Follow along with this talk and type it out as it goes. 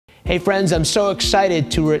Hey friends, I'm so excited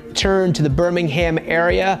to return to the Birmingham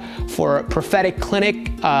area for a prophetic clinic,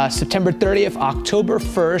 September 30th, October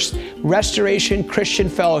 1st, Restoration Christian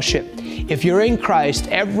Fellowship. If you're in Christ,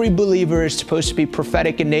 every believer is supposed to be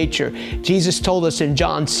prophetic in nature. Jesus told us in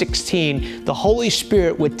John 16, the Holy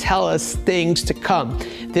Spirit would tell us things to come.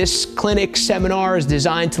 This clinic seminar is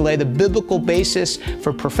designed to lay the biblical basis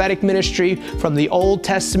for prophetic ministry from the Old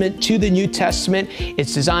Testament to the New Testament.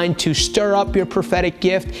 It's designed to stir up your prophetic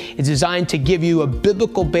gift. It's designed to give you a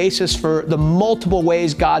biblical basis for the multiple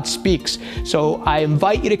ways God speaks. So I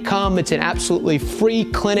invite you to come. It's an absolutely free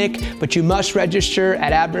clinic, but you must register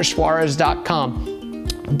at abnersuarez.com.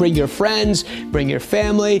 Bring your friends, bring your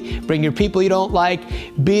family, bring your people you don't like.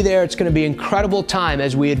 Be there. It's going to be an incredible time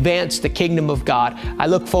as we advance the kingdom of God. I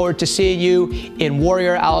look forward to seeing you in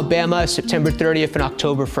Warrior, Alabama, September 30th and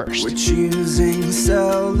October 1st. We're choosing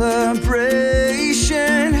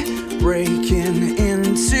celebration, breaking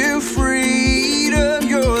into freedom.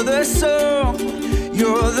 You're the soul.